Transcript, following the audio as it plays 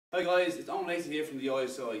Hi guys, it's Eoin Lacey here from the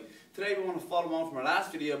ISI. Today we want to follow on from our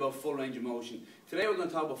last video about full range of motion. Today we're going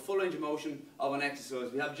to talk about full range of motion of an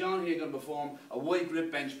exercise. We have John here going to perform a wide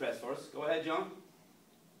grip bench press for us. Go ahead, John.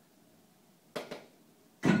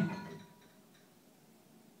 I'm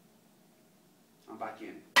back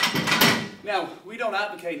in. Now, we don't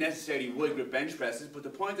advocate necessarily wide grip bench presses, but the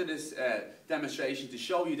point of this demonstration is to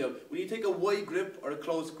show you that when you take a wide grip or a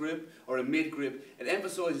close grip or a mid grip, it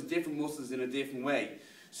emphasizes different muscles in a different way.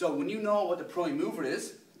 So when you know what the prime mover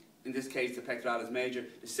is, in this case the pectoralis major,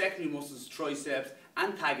 the secondary muscles, triceps,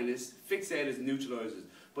 antagonists, fixators, neutralizers.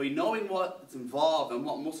 By knowing what's involved and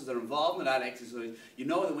what muscles are involved in that exercise, you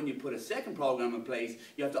know that when you put a second program in place,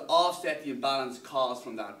 you have to offset the imbalance caused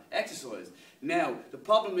from that exercise. Now, the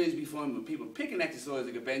problem is we find when people pick an exercise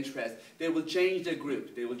like a bench press, they will change their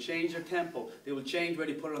grip, they will change their tempo, they will change where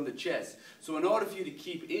they put it on the chest. So in order for you to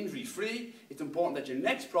keep injury free, it's important that your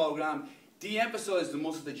next program de-emphasize the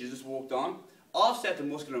muscles that you just worked on, offset the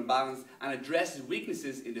muscular imbalance, and addresses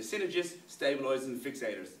weaknesses in the synergists, stabilizers and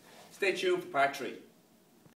fixators. Stay tuned for part 3.